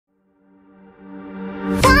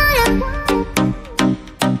Hey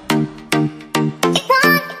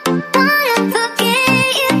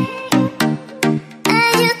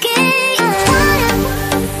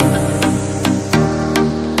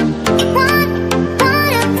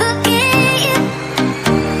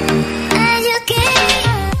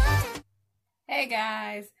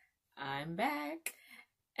guys, I'm back,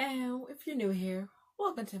 and if you're new here,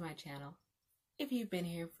 welcome to my channel. If you've been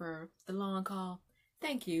here for the long haul,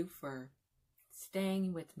 thank you for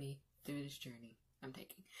staying with me through this journey I'm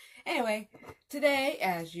taking. Anyway, today,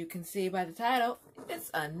 as you can see by the title, it's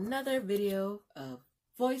another video of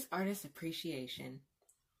voice artist appreciation.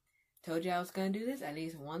 Told you I was going to do this at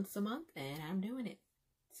least once a month, and I'm doing it.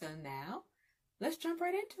 So now, let's jump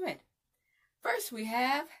right into it. First, we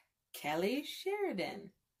have Kelly Sheridan.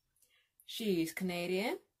 She's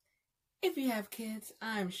Canadian. If you have kids,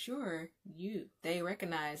 I'm sure they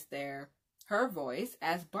recognize her voice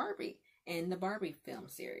as Barbie in the Barbie film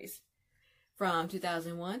series from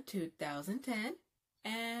 2001 to 2010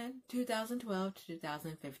 and 2012 to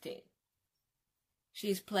 2015.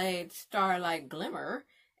 She's played Starlight Glimmer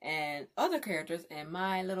and other characters in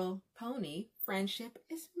My Little Pony: Friendship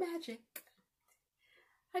is Magic.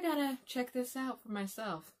 I gotta check this out for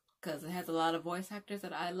myself, because it has a lot of voice actors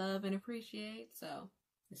that I love and appreciate, so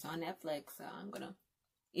it's on Netflix, so I'm gonna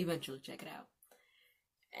eventually check it out.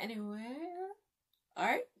 Anyway,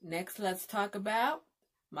 alright, next let's talk about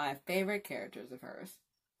my favorite characters of hers.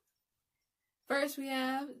 First we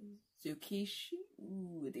have Tsukishi,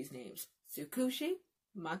 these names, Tsukushi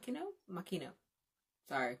Makino,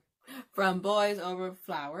 sorry, from Boys Over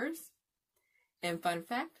Flowers. And fun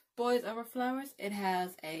fact, Boys Over Flowers, it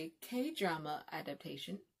has a K-drama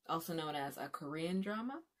adaptation, also known as a Korean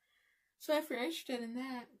drama. So if you're interested in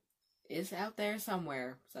that, it's out there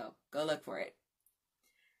somewhere. So go look for it.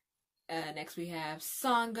 Next we have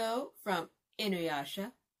Sango from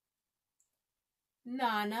Inuyasha.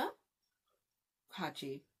 Nana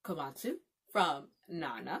Hachi Komatsu from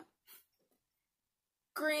Nana.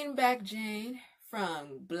 Greenback Jane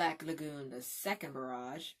from Black Lagoon: The Second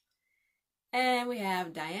Barrage. And we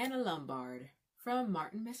have Diana Lombard from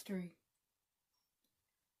Martin Mystery.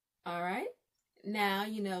 Alright, now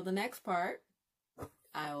you know the next part.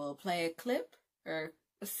 I will play a clip, or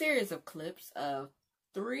a series of clips of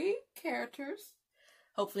 3 characters,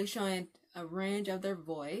 hopefully showing a range of their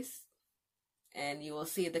voice. And you will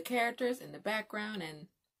see the characters in the background and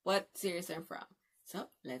what series they're from. So,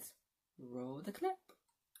 let's roll the clip.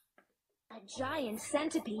 A giant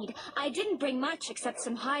centipede. I didn't bring much except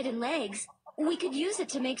some hide and legs. We could use it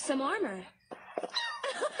to make some armor.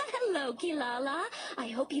 Hello, Kilala. I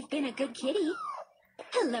hope you've been a good kitty.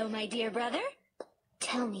 Hello, my dear brother.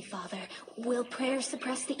 Tell me, Father, will prayer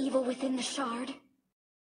suppress the evil within the shard?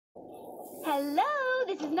 Hello,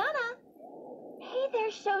 this is Nana. Hey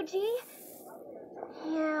there, Shoji.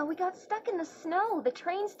 Yeah, we got stuck in the snow. The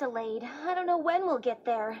train's delayed. I don't know when we'll get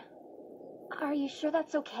there. Are you sure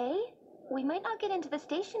that's okay? We might not get into the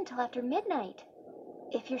station till after midnight.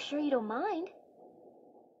 If you're sure you don't mind.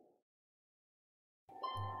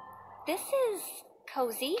 This is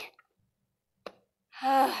cozy.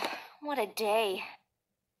 What a day.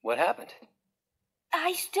 What happened?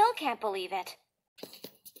 I still can't believe it.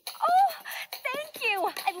 Oh, thank you.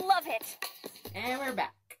 I love it. And we're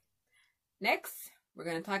back. Next, we're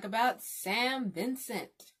going to talk about Sam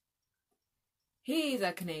Vincent. He's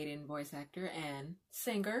a Canadian voice actor and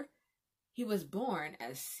singer. He was born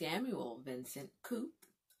as Samuel Vincent Coop.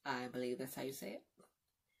 I believe that's how you say it.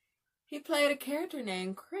 He played a character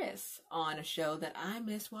named Chris on a show that I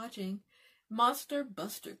miss watching, Monster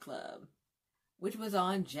Buster Club, which was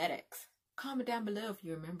on Jetix. Comment down below if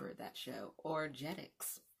you remember that show, or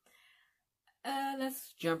Jetix.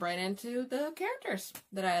 Let's jump right into the characters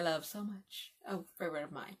that I love so much. Oh, favorite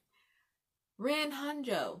of mine. Rin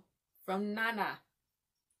Hanjo from Nana.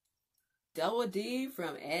 Double D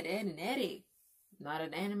from Ed, Edd n Eddy. Not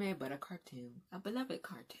an anime, but a cartoon. A beloved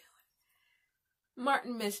cartoon.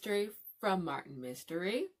 Martin Mystery from Martin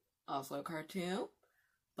Mystery. Also a cartoon,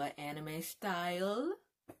 but anime style.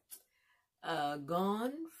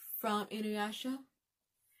 Gon from Inuyasha.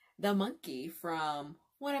 The monkey from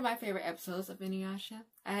one of my favorite episodes of Inuyasha.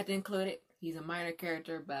 I had to include it. He's a minor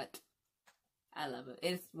character, but I love it.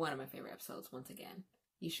 It's one of my favorite episodes once again.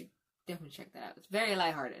 You should definitely check that out. It's very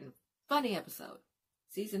lighthearted and funny episode.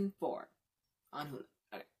 Season 4 on Hulu.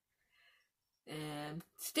 Okay. And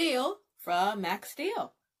Steel from Max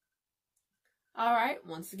Steel. Alright,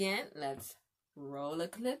 once again, let's roll a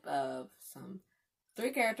clip of some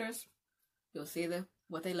 3 characters. You'll see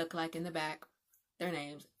what they look like in the back, their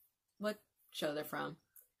names, what show they're from.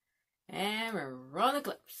 And we're rolling the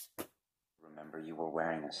clips. Remember remember you were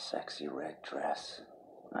wearing a sexy red dress.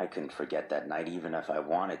 I couldn't forget that night even if I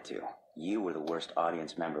wanted to. You were the worst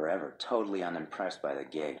audience member ever, totally unimpressed by the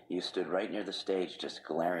gig. You stood right near the stage just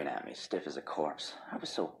glaring at me, stiff as a corpse. I was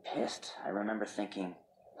so pissed. I remember thinking,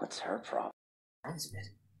 what's her problem? Sounds of it.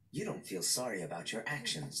 You don't feel sorry about your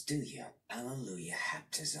actions, do you? Hallelujah,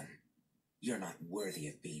 Haptism. You're not worthy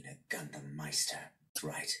of being a Gundam Meister. That's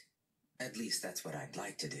right. At least that's what I'd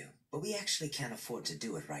like to do. But we actually can't afford to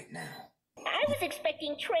do it right now. I was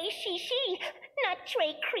expecting Trey Shishi, not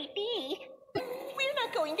Trey Creepy. We're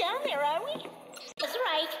not going down there, are we? That's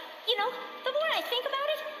right. You know, the more I think about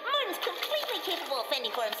it, Martin's completely capable of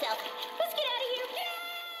fending for himself. Let's get out of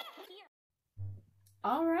here.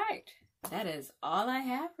 All right, that is all I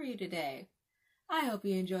have for you today. I hope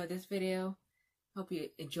you enjoyed this video. Hope you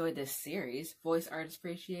enjoyed this series, Voice Artist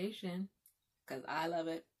Appreciation, because I love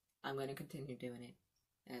it. I'm going to continue doing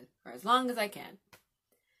it for as long as I can.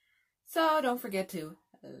 So don't forget to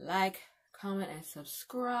like, comment, and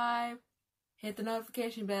subscribe. Hit the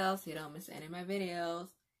notification bell so you don't miss any of my videos.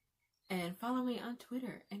 And follow me on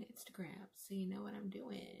Twitter and Instagram so you know what I'm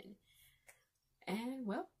doing. And,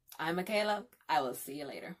 well, I'm Michaela. I will see you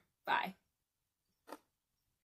later. Bye.